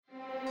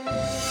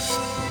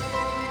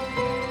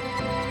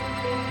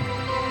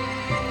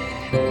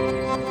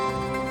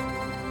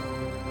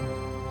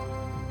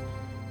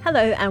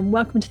Hello and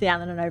welcome to the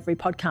Allen & Overy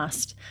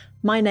podcast.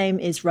 My name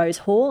is Rose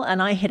Hall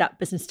and I head up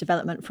business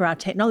development for our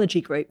technology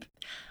group.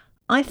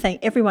 I think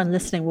everyone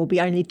listening will be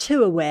only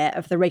too aware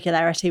of the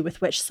regularity with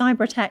which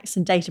cyber attacks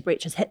and data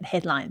breaches hit the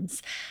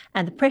headlines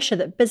and the pressure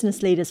that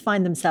business leaders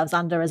find themselves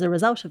under as a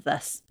result of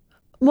this.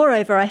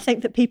 Moreover, I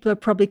think that people are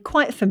probably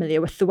quite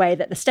familiar with the way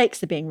that the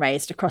stakes are being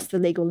raised across the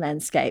legal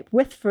landscape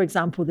with, for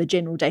example, the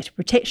General Data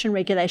Protection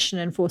Regulation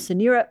in force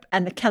in Europe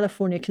and the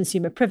California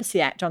Consumer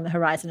Privacy Act on the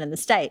horizon in the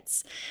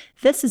States.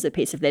 This is a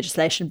piece of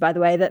legislation, by the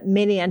way, that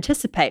many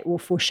anticipate will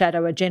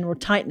foreshadow a general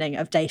tightening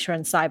of data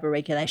and cyber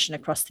regulation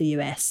across the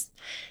US.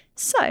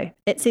 So,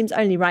 it seems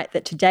only right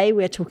that today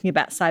we're talking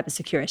about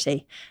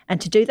cybersecurity. And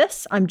to do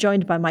this, I'm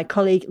joined by my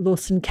colleague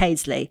Lawson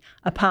Casely,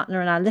 a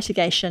partner in our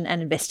litigation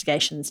and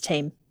investigations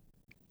team.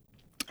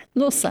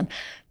 Lawson,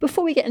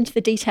 before we get into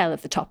the detail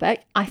of the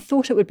topic, I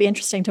thought it would be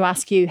interesting to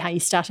ask you how you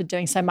started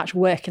doing so much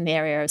work in the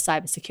area of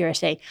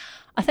cybersecurity.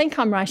 I think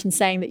I'm right in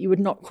saying that you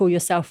would not call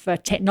yourself a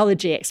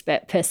technology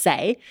expert per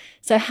se.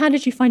 So how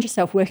did you find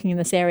yourself working in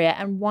this area,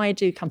 and why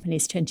do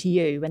companies turn to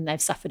you when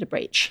they've suffered a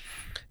breach?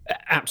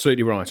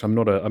 Absolutely right. I'm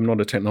not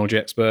a technology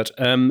expert.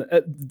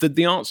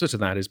 The answer to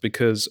that is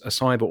because a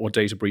cyber or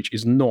data breach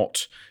is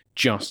not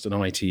just an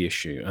IT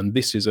issue, and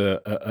this is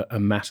a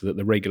matter that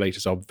the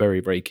regulators are very,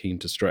 very keen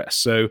to stress.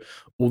 So,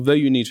 although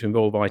you need to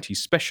involve IT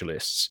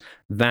specialists,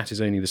 that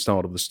is only the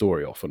start of the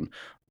story often.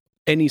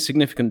 Any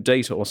significant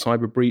data or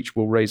cyber breach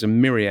will raise a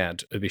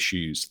myriad of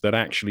issues that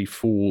actually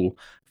fall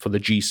for the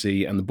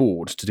GC and the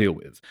board to deal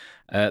with.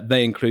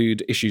 They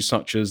include issues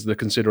such as the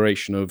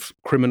consideration of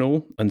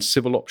criminal and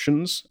civil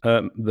options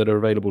that are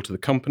available to the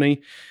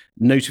company,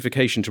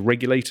 notification to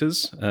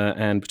regulators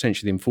and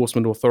potentially the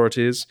enforcement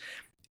authorities.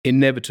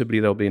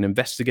 Inevitably, there'll be an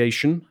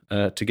investigation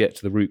to get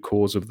to the root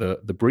cause of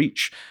the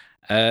breach.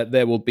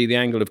 There will be the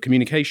angle of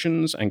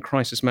communications and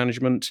crisis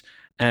management,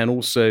 and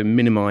also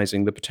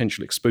minimizing the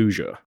potential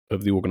exposure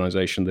of the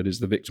organization that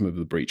is the victim of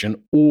the breach.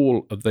 And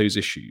all of those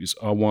issues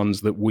are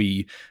ones that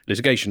we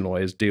litigation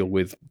lawyers deal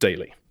with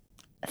daily.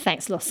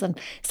 Thanks, Lawson.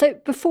 So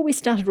before we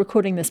started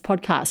recording this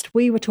podcast,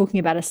 we were talking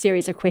about a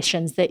series of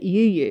questions that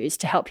you use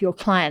to help your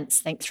clients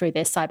think through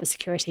their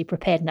cybersecurity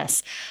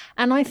preparedness.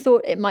 And I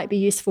thought it might be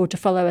useful to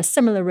follow a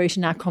similar route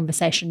in our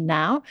conversation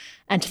now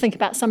and to think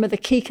about some of the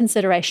key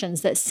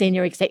considerations that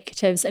senior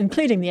executives,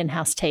 including the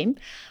in-house team,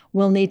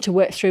 will need to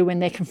work through when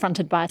they're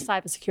confronted by a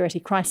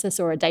cybersecurity crisis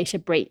or a data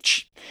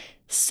breach.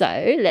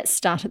 So let's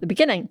start at the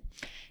beginning.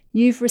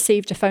 You've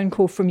received a phone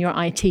call from your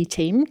IT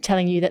team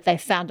telling you that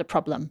they've found a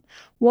problem.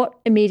 What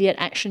immediate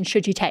action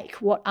should you take?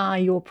 What are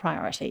your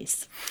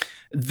priorities?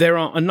 There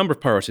are a number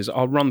of priorities.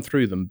 I'll run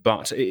through them,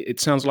 but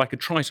it sounds like a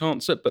trite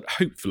answer, but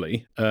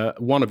hopefully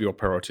one of your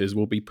priorities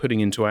will be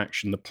putting into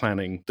action the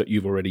planning that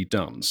you've already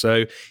done.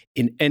 So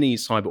in any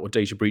cyber or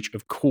data breach,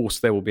 of course,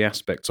 there will be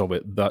aspects of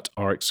it that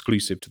are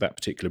exclusive to that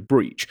particular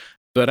breach.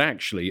 But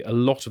actually, a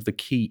lot of the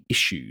key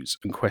issues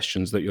and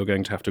questions that you're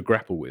going to have to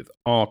grapple with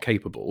are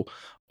capable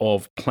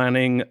of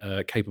planning,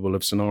 capable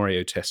of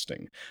scenario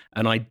testing.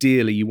 And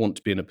ideally, you want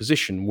to be in a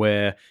position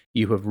where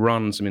you have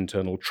run some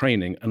internal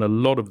training, and a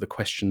lot of the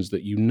questions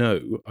that you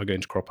know are going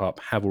to crop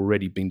up have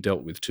already been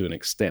dealt with to an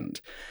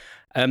extent.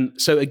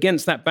 So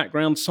against that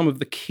background, some of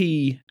the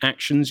key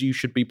actions you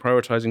should be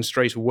prioritizing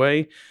straight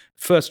away.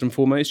 First and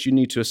foremost, you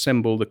need to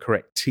assemble the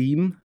correct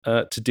team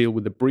to deal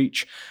with the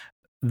breach.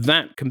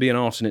 That can be an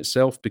art in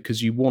itself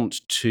because you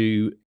want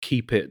to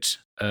keep it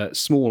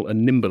small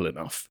and nimble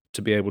enough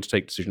to be able to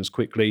take decisions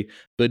quickly,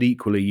 but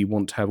equally you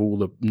want to have all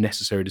the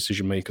necessary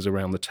decision makers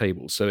around the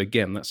table. So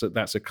again,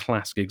 that's a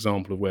classic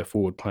example of where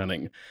forward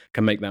planning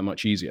can make that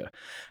much easier.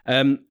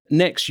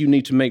 Next, you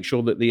need to make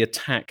sure that the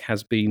attack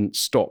has been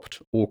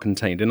stopped or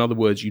contained. In other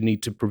words, you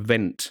need to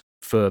prevent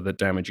further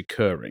damage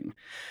occurring.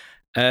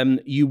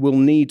 You will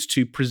need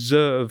to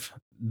preserve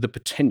the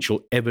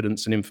potential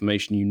evidence and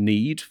information you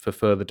need for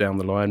further down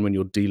the line when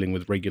you're dealing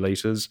with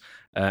regulators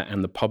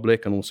and the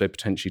public, and also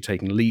potentially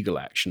taking legal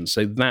action.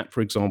 So that,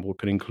 for example,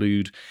 could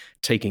include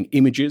taking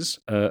images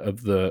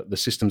of the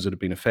systems that have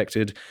been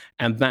affected,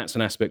 and that's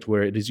an aspect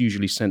where it is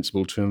usually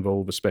sensible to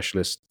involve a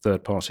specialist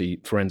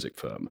third-party forensic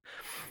firm.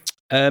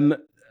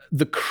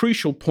 The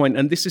crucial point,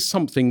 and this is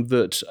something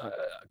that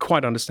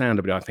quite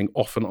understandably, I think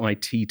often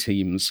IT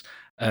teams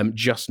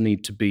just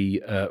need to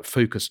be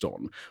focused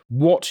on.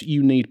 What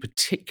you need,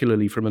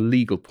 particularly from a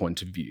legal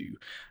point of view,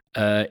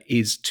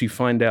 is to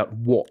find out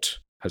what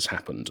has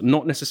happened,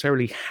 not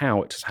necessarily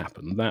how it has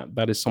happened.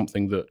 That is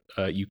something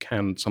that you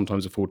can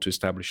sometimes afford to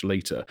establish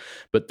later.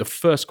 But the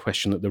first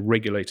question that the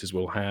regulators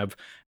will have,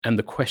 and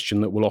the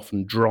question that will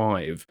often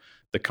drive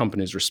the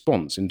company's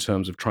response in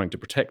terms of trying to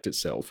protect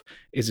itself,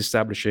 is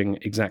establishing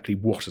exactly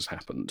what has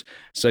happened.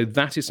 So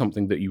that is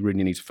something that you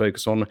really need to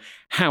focus on.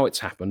 How it's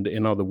happened,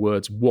 in other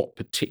words, what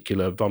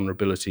particular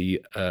vulnerability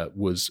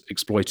was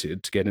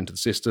exploited to get into the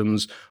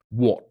systems,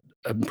 what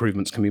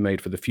improvements can be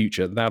made for the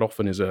future. That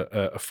often is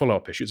a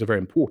follow-up issue. It's a very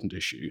important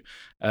issue.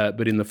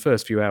 But in the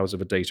first few hours of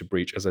a data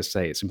breach, as I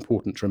say, it's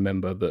important to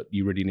remember that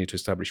you really need to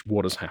establish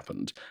what has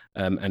happened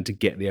and to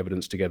get the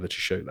evidence together to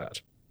show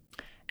that.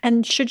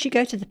 And should you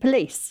go to the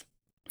police?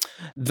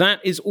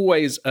 That is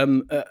always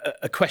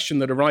a question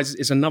that arises.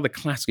 Is another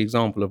classic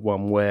example of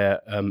one where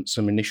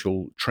some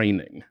initial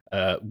training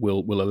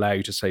will allow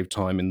you to save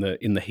time in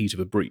the heat of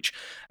a breach.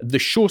 The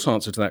short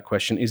answer to that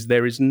question is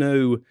there is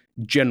no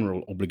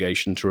general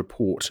obligation to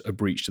report a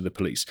breach to the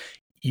police.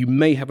 You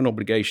may have an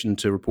obligation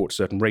to report to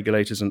certain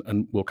regulators,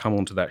 and we'll come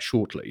on to that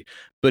shortly.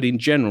 But in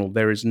general,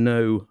 there is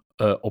no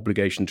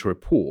obligation to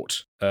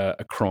report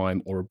a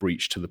crime or a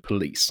breach to the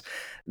police.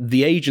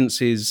 The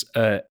agencies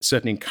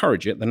certainly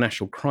encourage it. The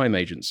National Crime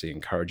Agency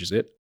encourages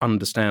it,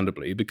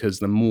 understandably, because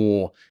the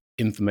more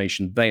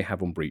information they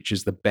have on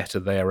breaches, the better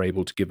they are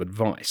able to give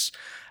advice.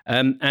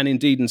 And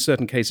indeed, in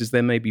certain cases,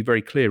 there may be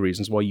very clear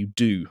reasons why you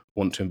do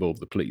want to involve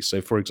the police.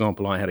 So, for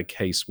example, I had a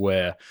case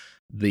where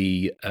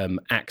the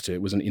actor,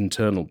 it was an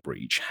internal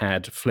breach,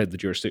 had fled the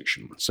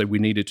jurisdiction. So we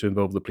needed to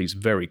involve the police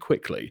very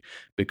quickly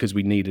because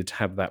we needed to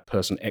have that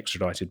person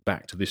extradited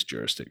back to this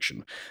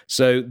jurisdiction.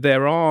 So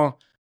there are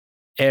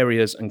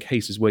areas and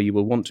cases where you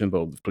will want to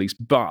involve the police,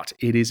 but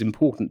it is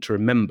important to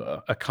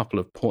remember a couple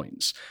of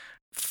points.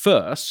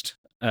 First,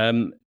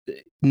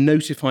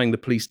 notifying the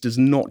police does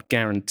not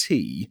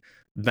guarantee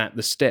that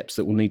the steps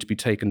that will need to be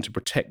taken to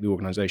protect the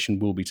organisation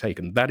will be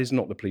taken. That is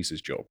not the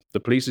police's job. The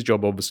police's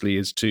job, obviously,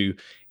 is to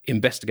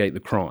investigate the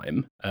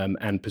crime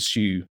and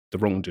pursue the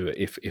wrongdoer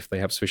if they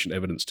have sufficient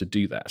evidence to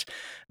do that.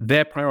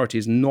 Their priority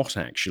is not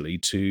actually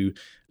to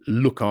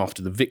look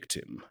after the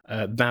victim.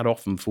 That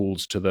often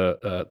falls to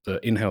the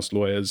in-house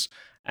lawyers,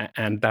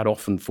 and that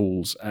often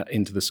falls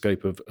into the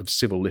scope of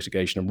civil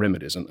litigation and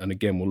remedies. And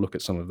again, we'll look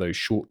at some of those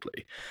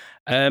shortly.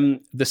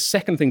 The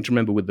second thing to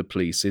remember with the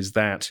police is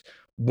that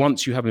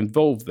once you have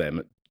involved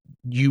them,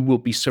 you will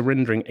be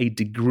surrendering a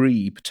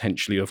degree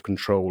potentially of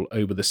control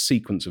over the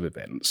sequence of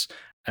events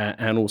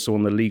and also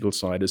on the legal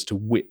side as to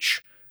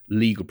which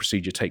legal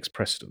procedure takes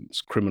precedence,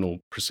 criminal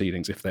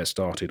proceedings if they're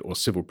started or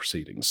civil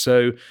proceedings.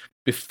 So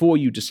before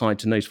you decide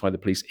to notify the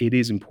police, it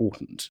is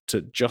important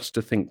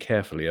to think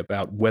carefully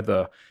about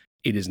whether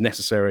it is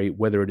necessary,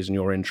 whether it is in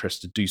your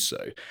interest to do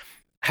so.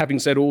 Having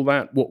said all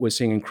that, what we're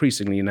seeing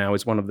increasingly now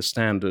is one of the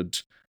standard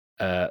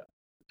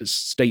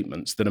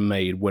statements that are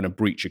made when a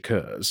breach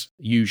occurs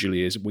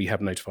usually is we have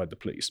notified the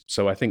police.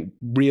 So I think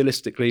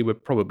realistically we're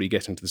probably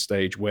getting to the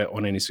stage where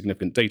on any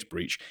significant data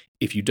breach,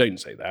 if you don't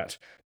say that,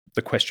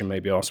 the question may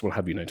be asked, well,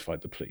 have you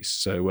notified the police?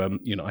 So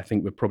I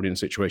think we're probably in a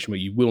situation where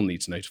you will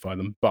need to notify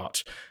them,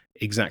 but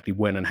exactly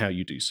when and how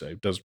you do so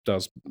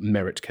does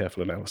merit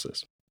careful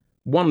analysis.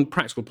 One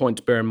practical point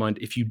to bear in mind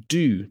if you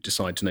do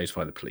decide to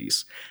notify the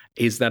police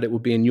is that it will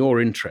be in your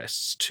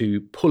interests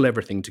to pull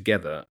everything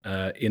together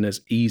in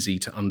as easy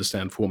to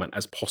understand format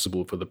as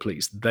possible for the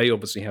police. They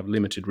obviously have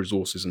limited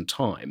resources and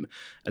time.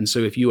 And so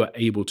if you are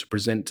able to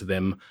present to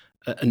them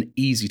an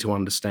easy to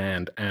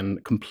understand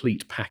and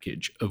complete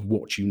package of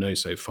what you know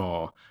so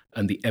far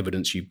and the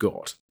evidence you've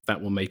got,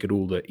 that will make it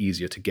all the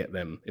easier to get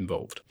them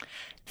involved.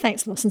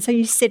 Thanks, Lawson. So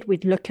you said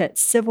we'd look at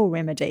civil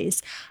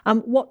remedies.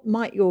 What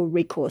might your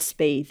recourse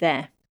be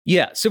there?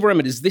 Yeah, civil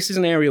remedies. This is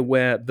an area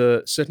where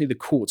certainly the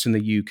courts in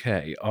the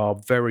UK are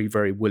very,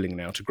 very willing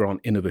now to grant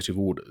innovative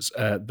orders.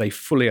 They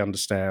fully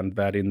understand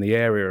that in the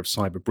area of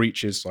cyber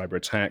breaches, cyber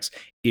attacks,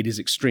 it is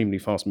extremely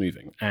fast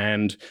moving.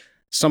 And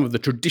some of the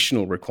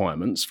traditional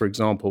requirements, for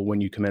example,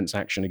 when you commence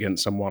action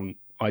against someone,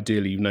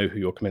 ideally you know who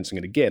you're commencing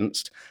it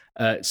against,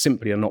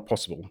 simply are not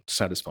possible to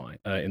satisfy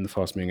in the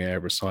fast-moving area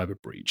of a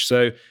cyber breach.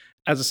 So,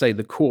 as I say,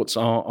 the courts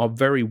are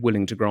very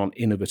willing to grant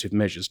innovative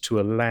measures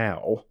to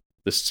allow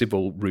the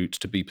civil route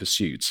to be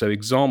pursued. So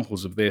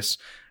examples of this,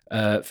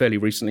 fairly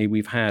recently,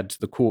 we've had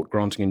the court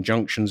granting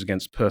injunctions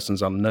against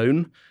persons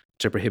unknown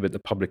to prohibit the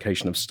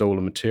publication of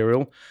stolen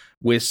material.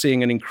 We're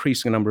seeing an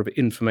increasing number of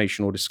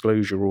information or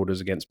disclosure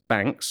orders against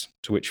banks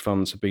to which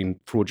funds have been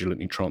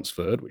fraudulently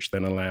transferred, which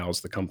then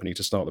allows the company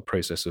to start the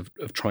process of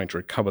trying to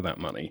recover that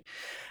money.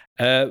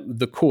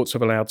 The courts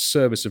have allowed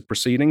service of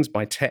proceedings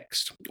by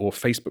text or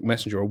Facebook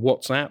Messenger or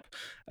WhatsApp.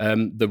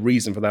 The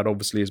reason for that,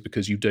 obviously, is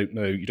because you don't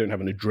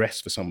have an address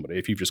for somebody.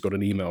 If you've just got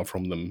an email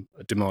from them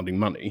demanding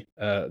money,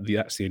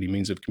 that's the only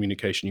means of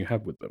communication you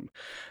have with them.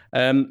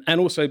 And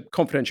also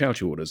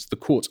confidentiality orders. The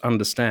courts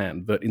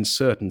understand that in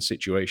certain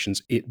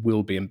situations it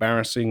will be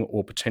embarrassing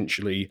or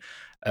potentially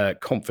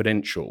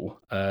confidential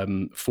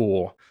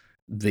for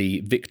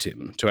the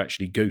victim to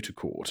actually go to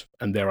court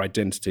and their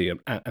identity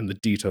and the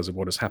details of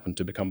what has happened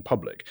to become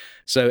public.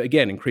 So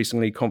again,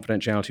 increasingly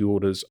confidentiality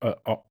orders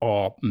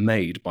are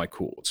made by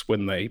courts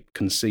when they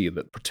can see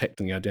that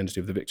protecting the identity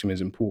of the victim is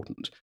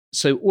important.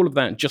 So all of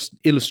that just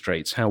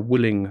illustrates how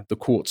willing the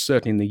courts,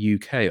 certainly in the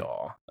UK,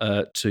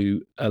 are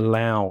to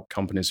allow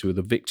companies who are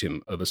the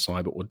victim of a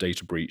cyber or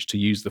data breach to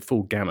use the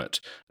full gamut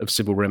of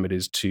civil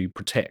remedies to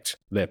protect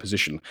their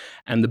position.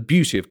 And the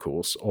beauty, of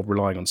course, of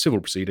relying on civil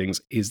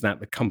proceedings is that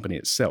the company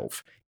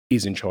itself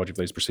is in charge of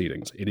those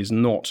proceedings. It is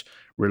not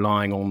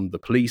relying on the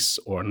police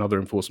or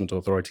another enforcement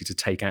authority to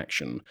take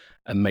action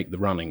and make the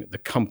running. The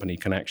company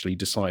can actually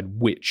decide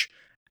which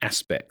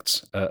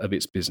aspects of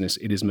its business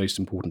it is most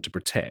important to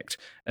protect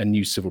and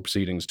use civil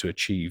proceedings to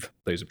achieve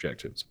those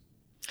objectives.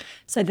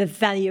 So the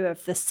value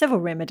of the civil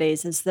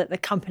remedies is that the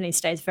company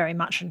stays very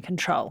much in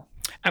control.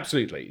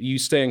 Absolutely. You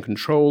stay in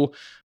control.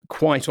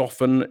 Quite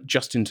often,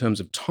 just in terms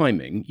of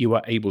timing, you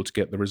are able to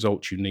get the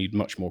results you need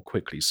much more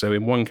quickly. So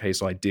in one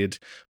case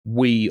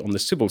we on the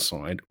civil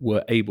side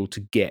were able to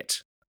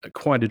get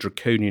quite a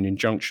draconian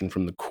injunction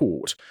from the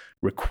court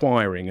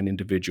requiring an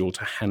individual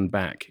to hand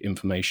back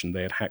information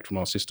they had hacked from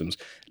our systems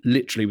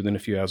literally within a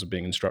few hours of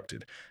being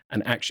instructed.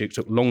 And actually it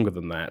took longer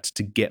than that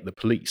to get the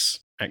police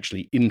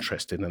actually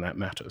interested in that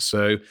matter.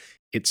 So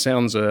it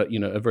sounds a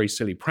very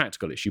silly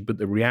practical issue, but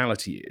the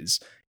reality is,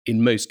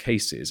 in most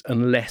cases,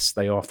 unless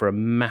they offer a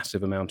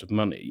massive amount of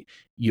money,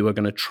 you are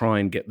going to try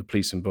and get the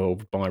police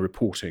involved by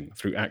reporting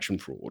through action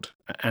fraud.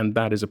 And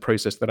that is a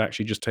process that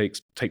actually just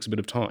takes a bit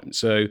of time.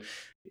 So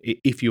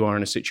if you are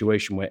in a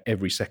situation where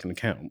every second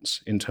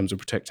counts in terms of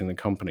protecting the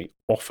company,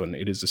 often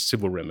it is the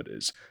civil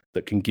remedies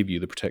that can give you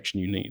the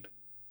protection you need.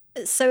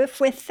 So if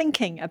we're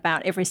thinking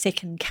about every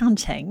second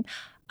counting,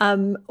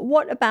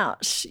 what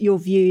about your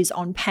views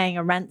on paying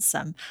a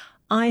ransom?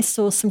 I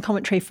saw some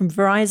commentary from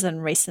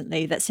Verizon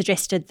recently that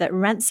suggested that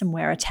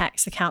ransomware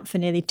attacks account for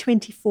nearly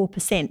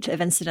 24%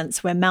 of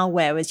incidents where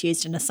malware was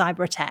used in a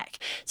cyber attack.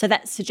 So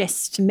that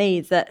suggests to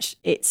me that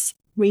it's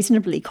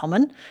reasonably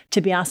common to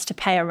be asked to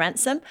pay a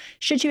ransom.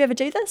 Should you ever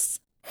do this?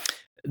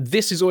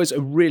 This is always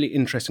a really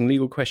interesting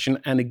legal question.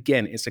 And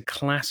again, it's a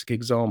classic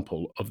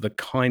example of the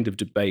kind of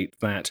debate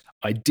that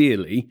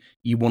ideally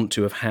you want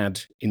to have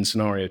had in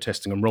scenario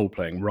testing and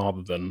role-playing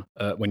rather than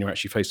when you're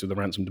actually faced with a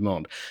ransom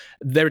demand.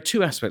 There are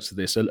two aspects of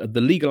this,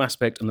 the legal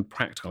aspect and the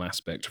practical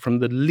aspect. From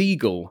the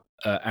legal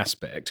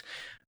aspect,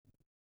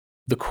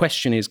 the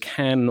question is,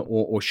 can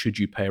or should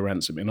you pay a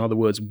ransom? In other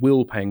words,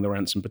 will paying the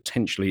ransom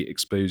potentially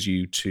expose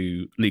you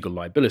to legal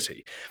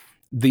liability?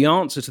 The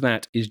answer to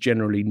that is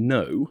generally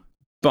no.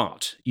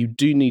 But you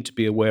do need to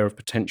be aware of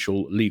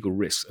potential legal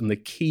risks. And the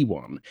key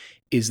one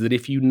is that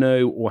if you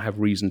know or have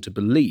reason to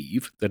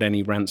believe that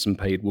any ransom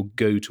paid will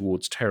go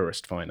towards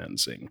terrorist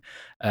financing,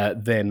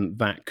 then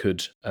that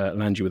could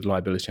land you with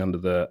liability under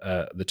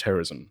the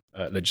terrorism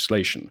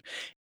legislation.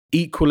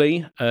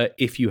 Equally,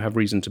 if you have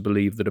reason to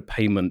believe that a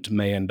payment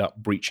may end up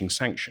breaching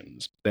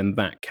sanctions, then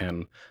that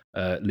can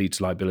lead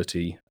to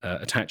liability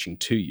attaching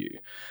to you.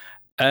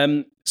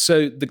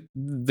 So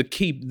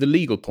the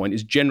legal point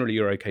is generally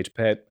you're okay to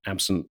pay it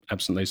absent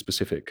those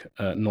specific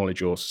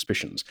knowledge or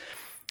suspicions.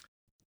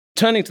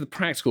 Turning to the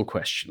practical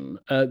question,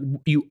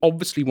 you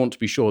obviously want to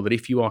be sure that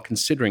if you are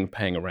considering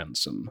paying a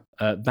ransom,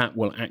 that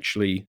will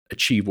actually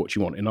achieve what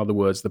you want. In other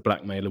words, the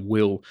blackmailer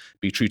will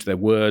be true to their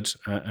word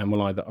and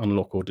will either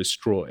unlock or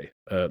destroy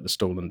the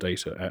stolen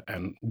data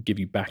and give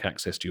you back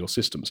access to your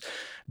systems.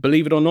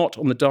 Believe it or not,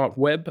 on the dark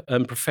web,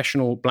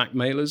 professional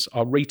blackmailers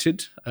are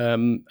rated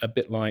a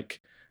bit like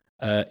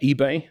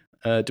eBay,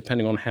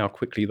 depending on how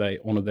quickly they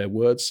honor their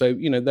words. So,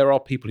 there are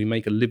people who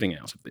make a living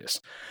out of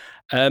this.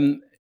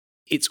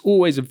 It's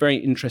always a very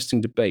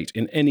interesting debate.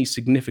 In any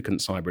significant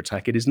cyber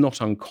attack, it is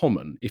not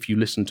uncommon, if you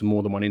listen to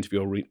more than one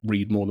interview or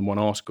read more than one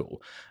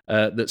article,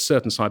 that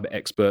certain cyber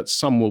experts,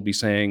 some will be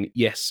saying,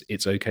 yes,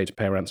 it's okay to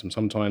pay a ransom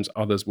sometimes.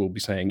 Others will be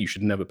saying you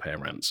should never pay a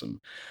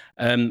ransom.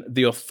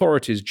 The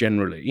authorities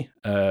generally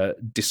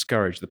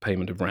discourage the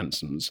payment of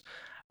ransoms.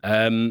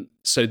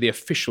 So the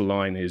official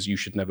line is you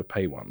should never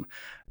pay one.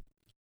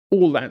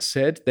 All that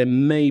said, there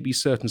may be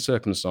certain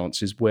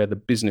circumstances where the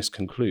business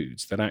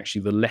concludes that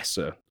actually the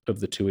lesser of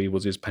the two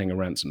evils is paying a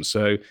ransom.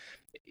 So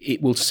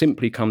it will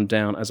simply come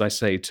down, as I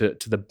say, to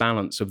the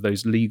balance of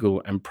those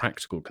legal and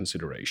practical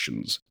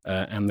considerations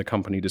and the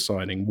company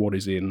deciding what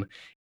is in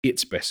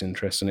its best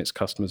interests and its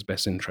customers'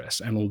 best interests.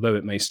 And although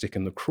it may stick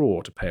in the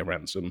craw to pay a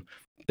ransom,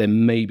 there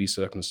may be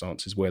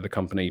circumstances where the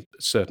company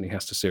certainly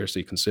has to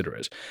seriously consider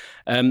it.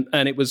 And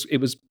it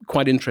was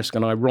quite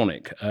interesting and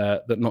ironic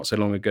that not so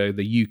long ago,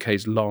 the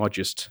UK's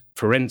largest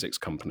forensics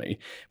company,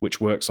 which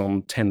works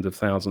on tens of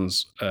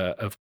thousands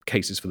of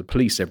cases for the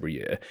police every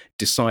year,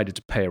 decided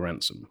to pay a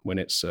ransom when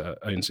its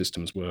own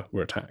systems were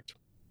attacked.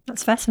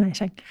 That's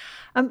fascinating.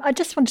 I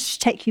just wanted to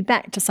take you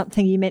back to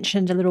something you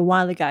mentioned a little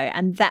while ago,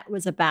 and that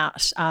was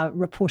about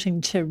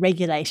reporting to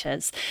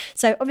regulators.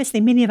 So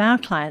obviously many of our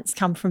clients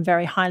come from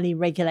very highly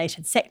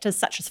regulated sectors,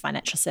 such as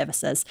financial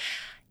services.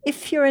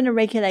 If you're in a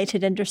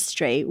regulated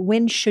industry,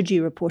 when should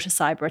you report a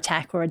cyber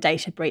attack or a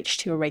data breach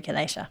to a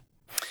regulator?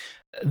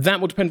 That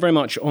will depend very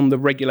much on the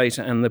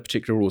regulator and the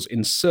particular rules.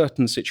 In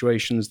certain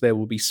situations, there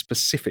will be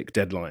specific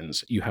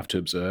deadlines you have to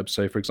observe.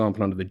 So, for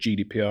example, under the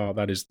GDPR,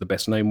 that is the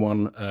best known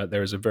one,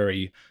 there is a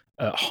very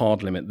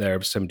hard limit there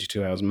of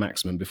 72 hours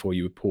maximum before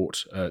you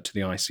report to the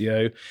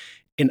ICO.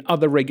 In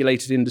other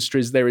regulated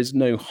industries, there is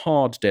no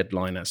hard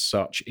deadline as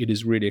such. It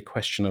is really a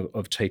question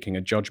of taking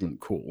a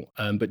judgment call.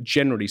 But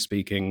generally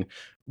speaking,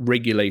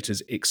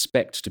 regulators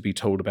expect to be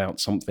told about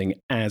something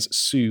as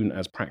soon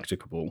as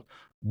practicable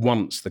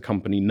once the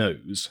company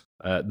knows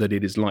that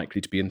it is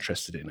likely to be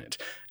interested in it.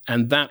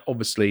 And that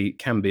obviously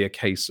can be a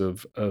case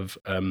of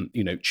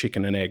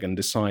chicken and egg and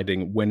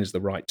deciding when is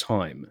the right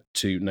time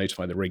to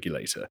notify the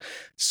regulator.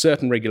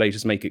 Certain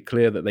regulators make it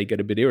clear that they get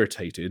a bit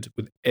irritated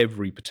with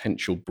every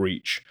potential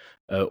breach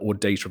or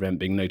data event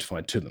being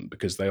notified to them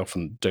because they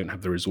often don't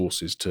have the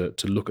resources to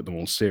look at them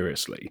all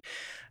seriously.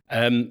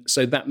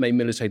 So that may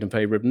militate in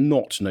favour of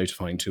not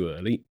notifying too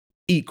early.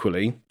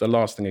 Equally, the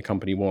last thing a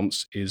company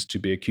wants is to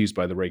be accused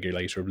by the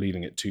regulator of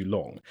leaving it too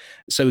long.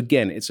 So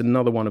again, it's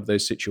another one of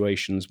those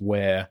situations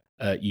where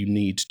you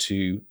need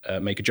to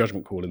make a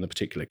judgment call in the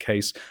particular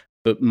case.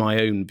 But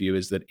my own view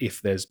is that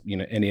if there's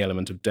any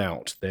element of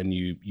doubt, then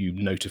you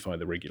notify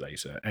the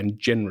regulator. And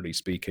generally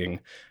speaking,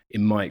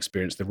 in my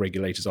experience, the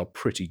regulators are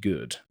pretty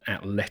good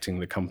at letting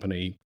the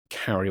company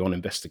carry on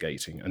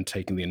investigating and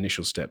taking the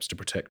initial steps to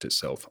protect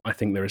itself. I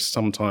think there is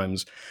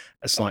sometimes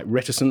a slight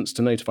reticence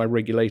to notify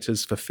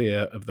regulators for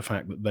fear of the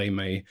fact that they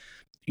may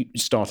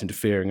start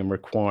interfering and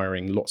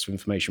requiring lots of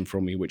information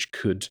from you, which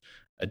could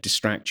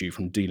distract you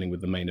from dealing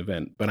with the main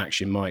event. But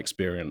actually, in my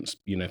experience,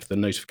 if the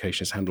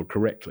notification is handled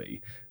correctly,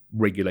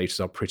 regulators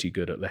are pretty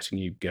good at letting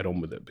you get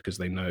on with it because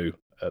they know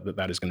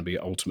that is going to be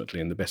ultimately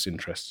in the best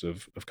interests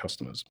of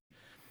customers.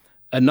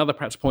 Another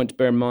perhaps point to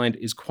bear in mind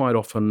is quite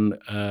often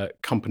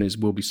companies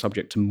will be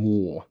subject to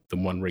more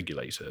than one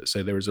regulator.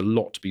 So there is a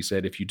lot to be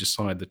said if you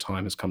decide the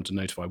time has come to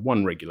notify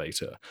one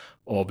regulator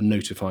of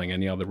notifying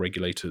any other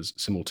regulators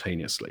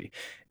simultaneously.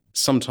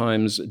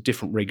 Sometimes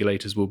different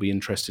regulators will be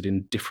interested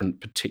in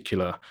different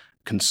particular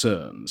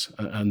concerns,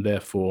 and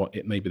therefore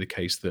it may be the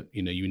case that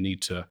you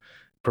need to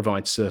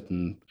provide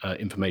certain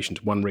information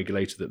to one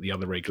regulator that the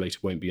other regulator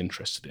won't be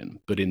interested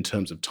in. But in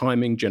terms of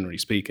timing, generally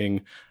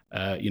speaking,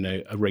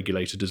 a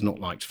regulator does not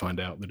like to find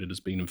out that it has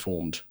been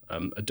informed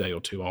a day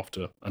or two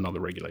after another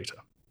regulator.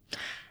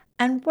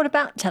 And what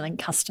about telling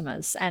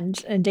customers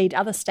and indeed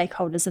other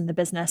stakeholders in the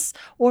business,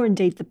 or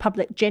indeed the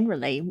public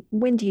generally?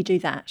 When do you do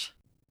that?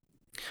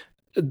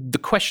 The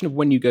question of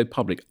when you go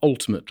public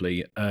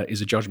ultimately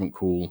is a judgment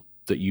call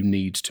that you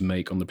need to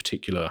make on the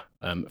particular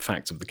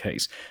facts of the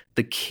case.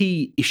 The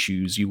key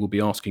issues you will be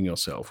asking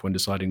yourself when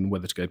deciding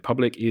whether to go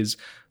public is,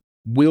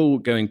 will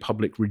going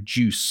public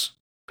reduce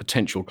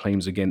potential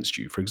claims against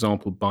you? For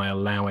example, by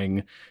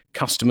allowing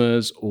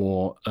customers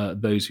or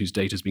those whose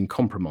data has been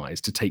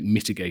compromised to take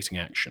mitigating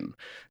action.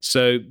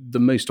 So the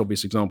most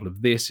obvious example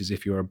of this is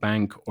if you're a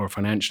bank or a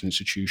financial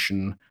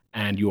institution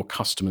and your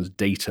customers'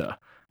 data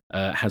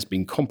has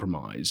been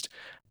compromised.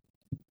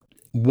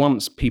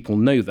 Once people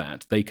know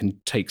that, they can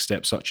take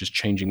steps such as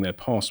changing their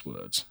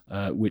passwords,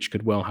 which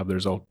could well have the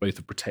result both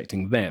of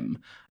protecting them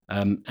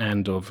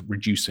and of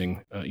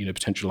reducing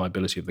potential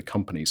liability of the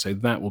company. So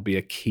that will be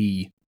a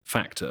key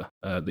factor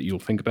that you'll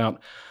think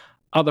about.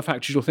 Other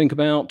factors you'll think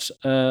about,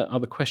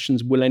 other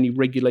questions, will any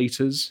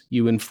regulators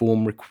you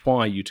inform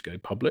require you to go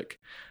public?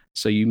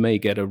 So you may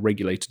get a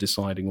regulator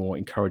deciding or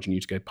encouraging you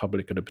to go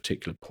public at a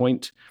particular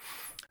point.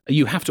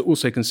 You have to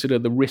also consider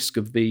the risk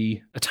of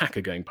the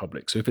attacker going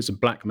public. So if it's a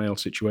blackmail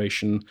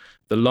situation,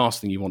 the last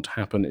thing you want to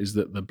happen is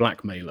that the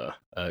blackmailer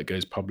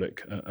goes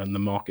public and the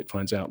market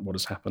finds out what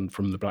has happened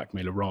from the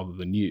blackmailer rather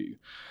than you.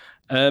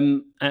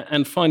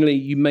 And finally,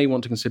 you may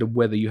want to consider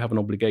whether you have an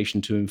obligation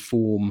to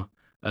inform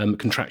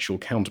contractual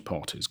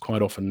counterparties.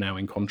 Quite often now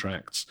in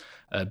contracts,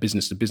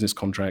 business-to-business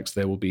contracts,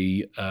 there will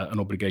be an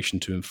obligation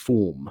to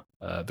inform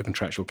the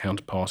contractual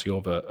counterparty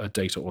of a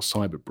data or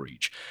cyber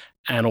breach.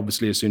 And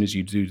obviously, as soon as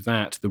you do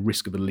that, the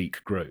risk of a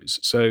leak grows.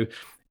 So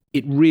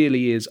it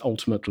really is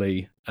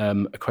ultimately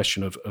a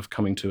question of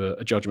coming to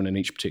a judgment in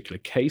each particular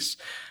case.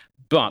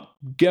 But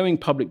going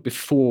public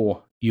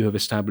before you have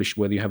established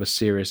whether you have a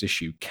serious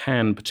issue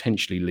can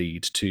potentially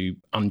lead to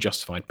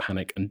unjustified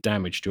panic and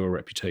damage to your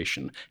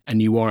reputation,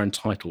 and you are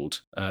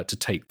entitled to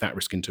take that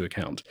risk into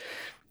account.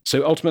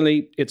 So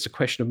ultimately, it's a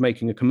question of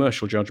making a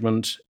commercial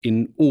judgment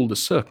in all the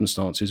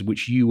circumstances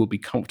which you will be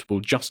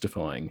comfortable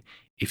justifying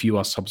if you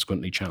are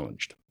subsequently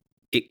challenged.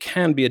 It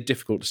can be a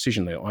difficult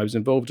decision, though. I was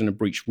involved in a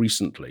breach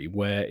recently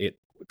where it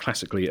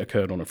classically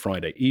occurred on a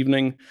Friday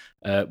evening.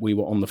 We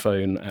were on the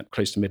phone at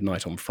close to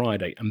midnight on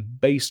Friday, and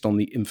based on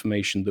the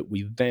information that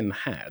we then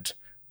had,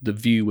 the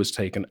view was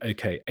taken,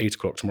 okay, 8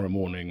 o'clock tomorrow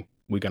morning,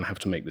 we're going to have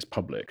to make this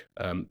public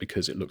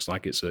because it looks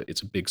like it's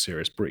a big,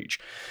 serious breach.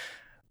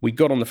 We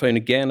got on the phone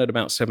again at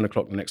about 7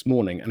 o'clock the next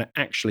morning, and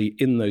actually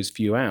in those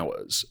few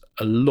hours,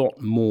 a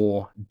lot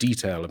more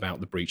detail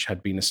about the breach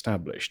had been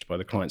established by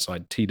the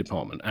client-side IT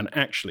department, and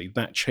actually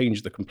that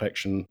changed the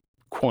complexion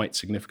quite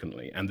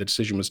significantly. And the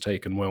decision was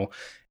taken, well,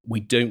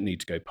 we don't need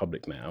to go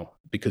public now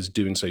because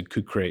doing so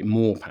could create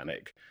more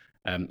panic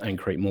and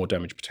create more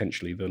damage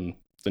potentially than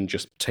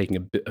just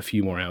taking a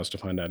few more hours to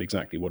find out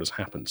exactly what has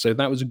happened. So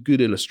that was a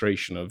good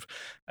illustration of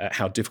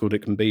how difficult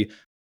it can be.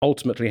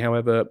 Ultimately,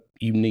 however,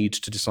 you need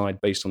to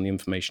decide based on the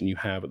information you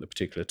have at the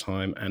particular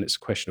time, and it's a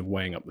question of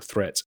weighing up the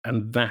threats.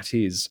 And that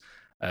is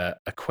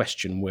a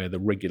question where the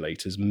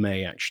regulators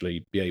may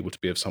actually be able to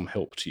be of some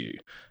help to you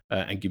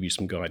and give you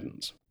some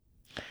guidance.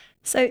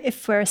 So,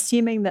 if we're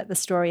assuming that the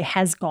story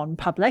has gone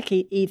public,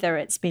 either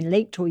it's been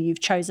leaked or you've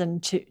chosen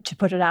to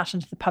put it out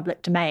into the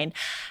public domain,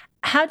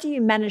 how do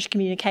you manage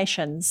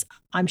communications?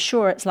 I'm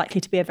sure it's likely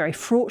to be a very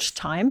fraught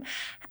time.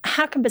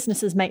 How can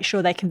businesses make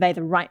sure they convey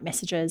the right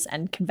messages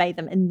and convey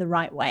them in the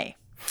right way?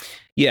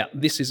 Yeah,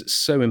 this is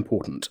so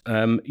important.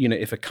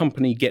 If a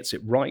company gets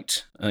it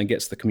right and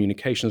gets the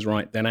communications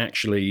right, then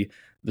actually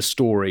the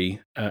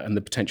story and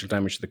the potential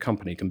damage to the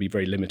company can be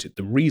very limited.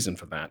 The reason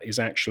for that is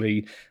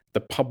actually the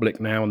public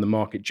now and the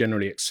market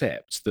generally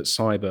accepts that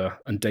cyber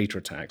and data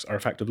attacks are a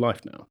fact of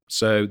life now.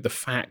 So the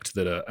fact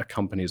that a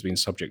company has been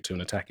subject to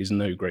an attack is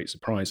no great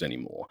surprise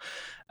anymore.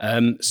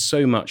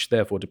 So much,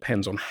 therefore,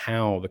 depends on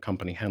how the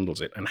company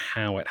handles it and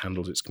how it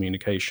handles its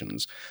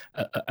communications.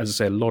 As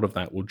I say, a lot of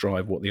that will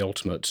drive what the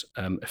ultimate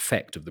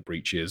effect of the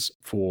breach is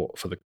for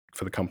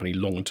the company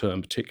long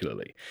term,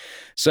 particularly.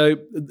 So,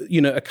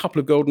 a couple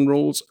of golden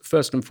rules.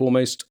 First and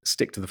foremost,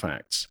 stick to the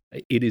facts.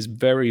 It is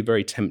very,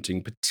 very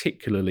tempting,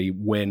 particularly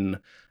when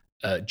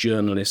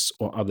journalists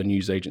or other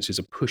news agencies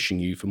are pushing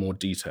you for more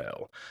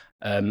detail,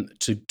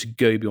 to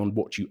go beyond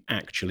what you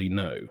actually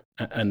know.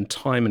 And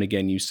time and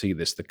again, you see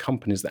this. The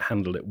companies that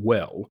handle it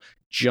well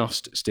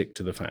just stick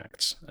to the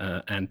facts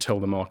and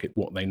tell the market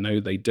what they know.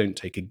 They don't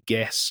take a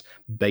guess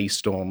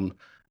based on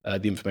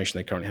the information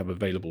they currently have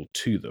available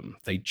to them.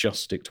 They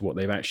just stick to what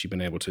they've actually been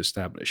able to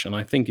establish. And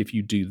I think if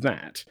you do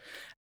that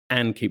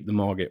and keep the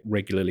market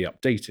regularly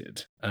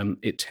updated,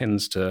 it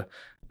tends to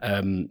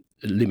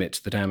limit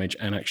the damage,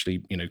 and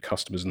actually,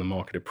 customers in the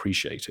market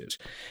appreciate it.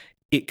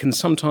 It can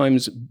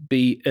sometimes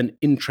be an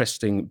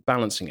interesting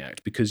balancing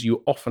act because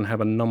you often have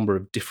a number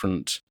of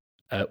different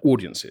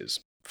audiences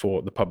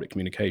for the public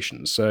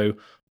communications. So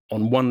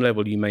on one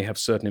level, you may have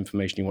certain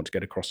information you want to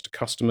get across to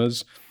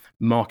customers.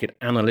 Market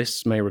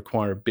analysts may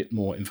require a bit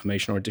more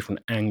information or a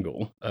different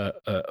angle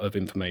of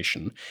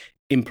information.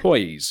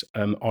 Employees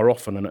are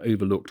often an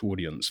overlooked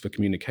audience for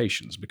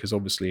communications because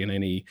obviously in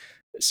any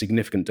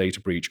significant data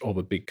breach of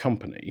a big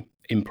company,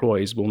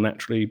 employees will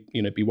naturally,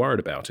 be worried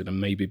about it and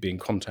maybe being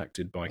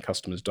contacted by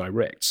customers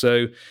direct.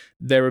 So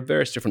there are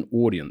various different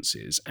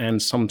audiences,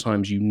 and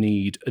sometimes you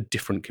need a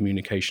different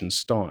communication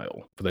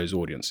style for those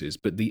audiences.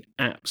 But the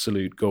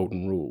absolute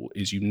golden rule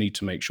is you need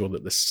to make sure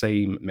that the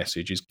same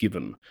message is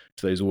given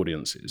to those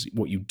audiences.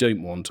 What you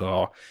don't want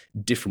are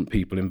different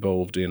people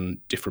involved in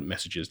different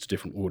messages to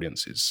different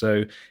audiences.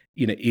 So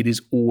it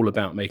is all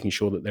about making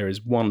sure that there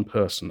is one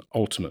person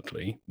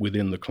ultimately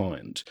within the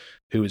client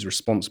who is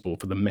responsible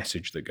for the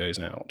message that goes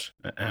out.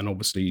 And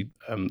obviously,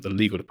 the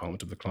legal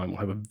department of the client will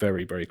have a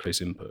very, very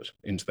close input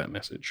into that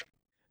message.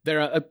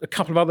 There are a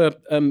couple of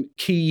other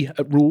key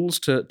rules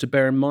to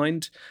bear in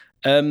mind.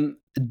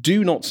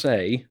 Do not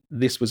say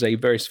this was a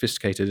very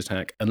sophisticated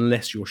attack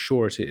unless you're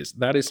sure it is.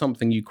 That is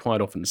something you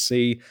quite often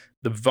see.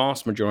 The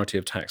vast majority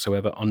of attacks,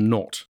 however, are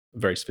not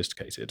very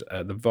sophisticated.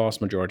 The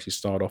vast majority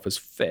start off as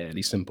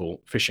fairly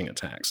simple phishing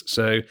attacks.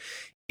 So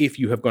if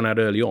you have gone out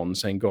early on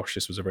saying, gosh,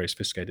 this was a very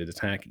sophisticated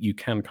attack, you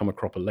can come a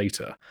cropper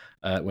later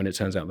when it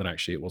turns out that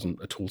actually it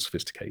wasn't at all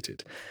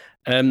sophisticated.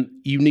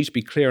 You need to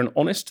be clear and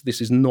honest.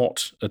 This is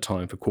not a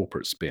time for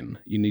corporate spin.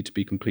 You need to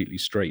be completely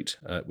straight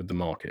with the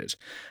market.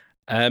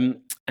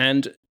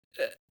 And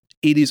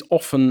it is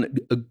often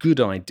a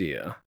good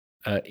idea,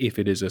 if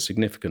it is a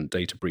significant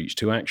data breach,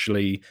 to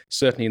actually,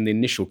 certainly in the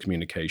initial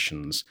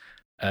communications,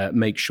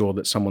 make sure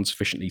that someone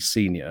sufficiently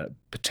senior,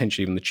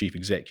 potentially even the chief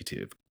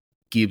executive,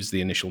 gives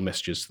the initial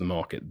messages to the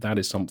market. That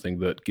is something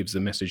that gives the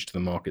message to the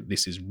market,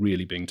 this is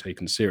really being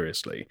taken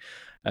seriously.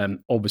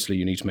 Obviously,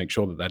 you need to make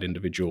sure that that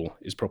individual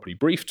is properly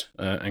briefed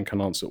and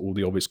can answer all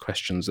the obvious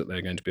questions that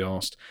they're going to be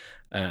asked.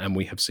 And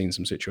we have seen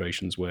some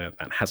situations where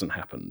that hasn't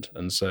happened.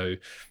 And so,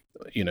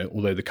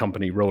 although the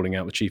company rolling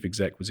out the chief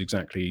exec was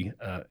exactly,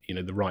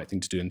 the right thing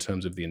to do in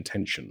terms of the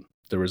intention,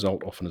 the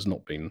result often has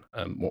not been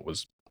what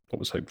was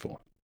hoped for.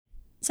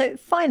 So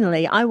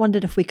finally, I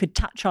wondered if we could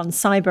touch on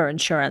cyber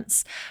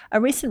insurance. A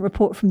recent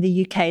report from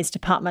the UK's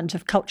Department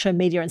of Culture,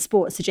 Media and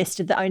Sport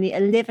suggested that only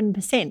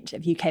 11%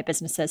 of UK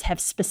businesses have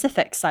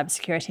specific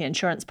cybersecurity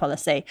insurance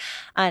policy,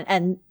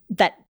 and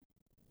that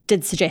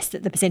did suggest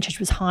that the percentage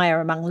was higher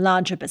among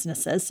larger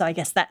businesses, so I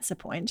guess that's a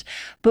point.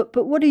 But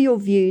what are your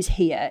views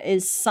here?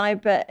 Is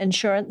cyber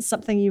insurance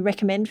something you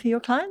recommend for your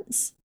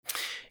clients?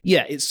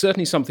 Yeah, it's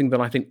certainly something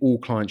that I think all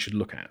clients should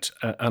look at.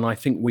 And I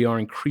think we are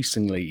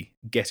increasingly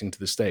getting to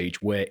the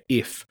stage where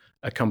if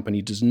a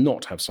company does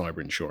not have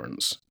cyber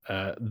insurance,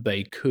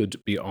 they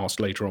could be asked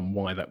later on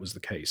why that was the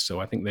case. So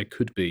I think there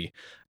could be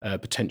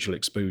potential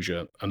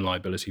exposure and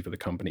liability for the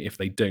company if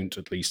they don't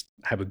at least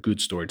have a good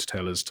story to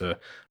tell as to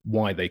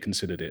why they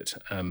considered it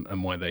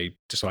and why they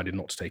decided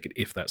not to take it,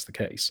 if that's the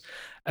case.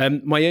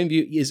 My own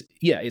view is,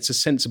 it's a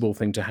sensible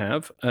thing to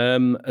have,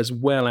 as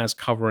well as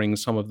covering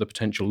some of the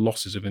potential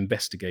losses of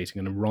investigating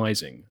and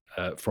arising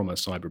from a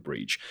cyber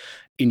breach.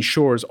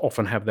 Insurers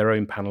often have their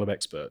own panel of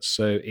experts,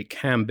 so it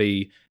can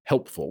be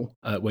helpful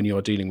when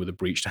you're dealing with a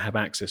breach to have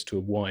access to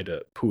a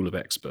wider pool of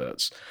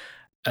experts.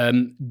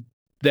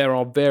 There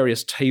are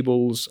various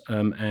tables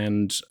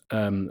and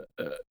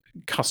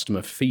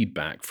customer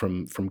feedback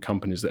from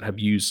companies that have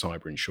used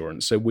cyber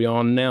insurance. So we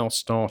are now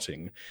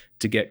starting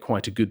to get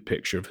quite a good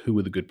picture of who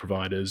are the good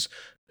providers,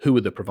 who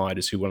are the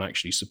providers who will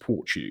actually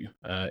support you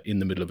in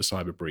the middle of a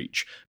cyber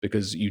breach,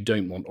 because you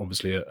don't want,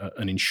 obviously,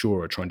 an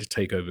insurer trying to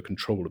take over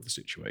control of the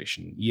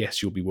situation.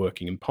 Yes, you'll be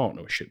working in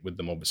partnership with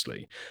them,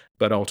 obviously,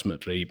 but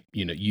ultimately,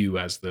 you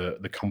as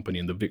the company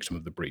and the victim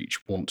of the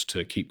breach want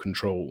to keep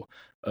control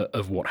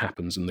of what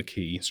happens in the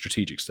key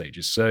strategic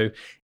stages. So,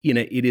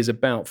 it is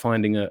about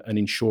finding an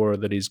insurer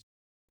that is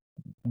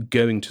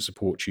going to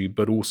support you,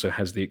 but also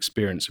has the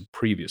experience of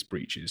previous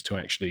breaches to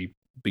actually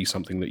be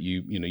something that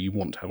you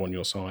want to have on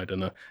your side,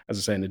 and as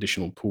I say, an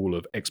additional pool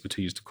of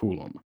expertise to call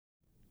on.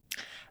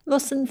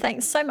 Lawson,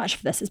 thanks so much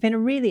for this. It's been a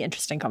really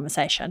interesting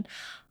conversation.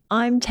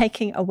 I'm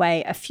taking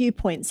away a few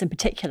points in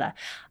particular.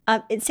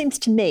 It seems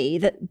to me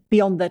that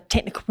beyond the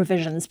technical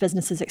provisions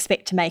businesses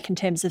expect to make in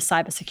terms of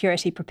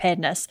cybersecurity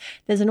preparedness,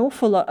 there's an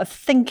awful lot of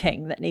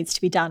thinking that needs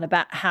to be done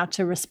about how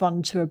to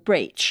respond to a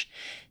breach.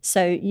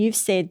 So you've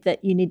said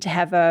that you need to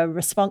have a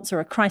response or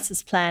a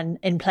crisis plan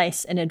in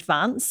place in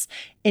advance,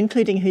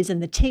 including who's in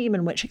the team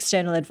and which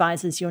external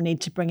advisors you'll need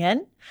to bring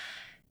in.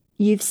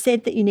 You've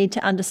said that you need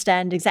to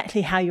understand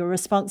exactly how your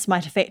response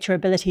might affect your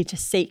ability to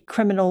seek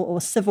criminal or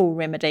civil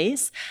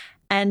remedies,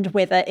 and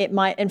whether it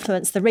might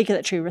influence the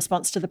regulatory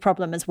response to the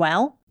problem as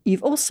well.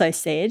 You've also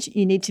said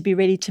you need to be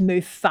ready to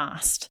move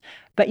fast,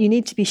 but you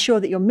need to be sure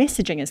that your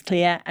messaging is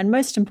clear, and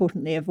most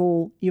importantly of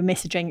all, your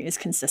messaging is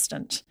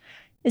consistent.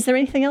 Is there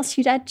anything else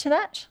you'd add to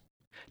that?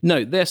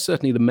 No, they're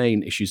certainly the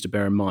main issues to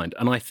bear in mind.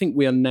 And I think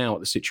we are now at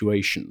the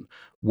situation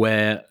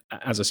where,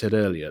 as I said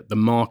earlier, the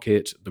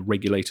market, the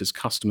regulators,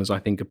 customers, I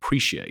think,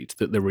 appreciate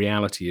that the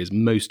reality is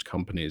most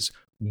companies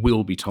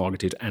will be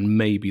targeted and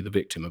may be the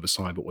victim of a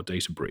cyber or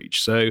data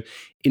breach. So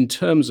in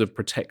terms of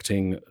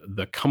protecting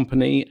the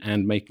company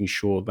and making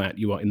sure that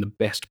you are in the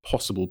best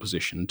possible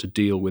position to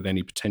deal with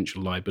any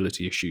potential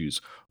liability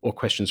issues or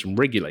questions from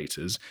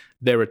regulators,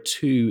 there are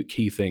two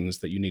key things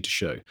that you need to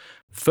show.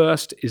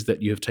 First is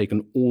that you have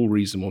taken all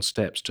reasonable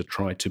steps to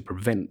try to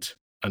prevent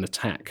an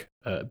attack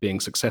being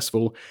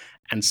successful.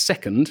 And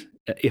second,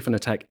 if an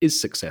attack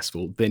is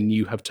successful, then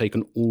you have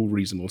taken all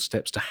reasonable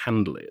steps to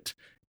handle it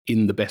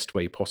in the best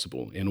way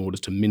possible in order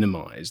to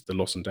minimize the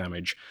loss and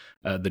damage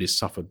that is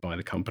suffered by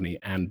the company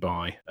and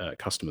by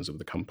customers of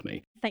the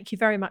company. Thank you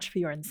very much for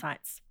your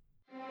insights.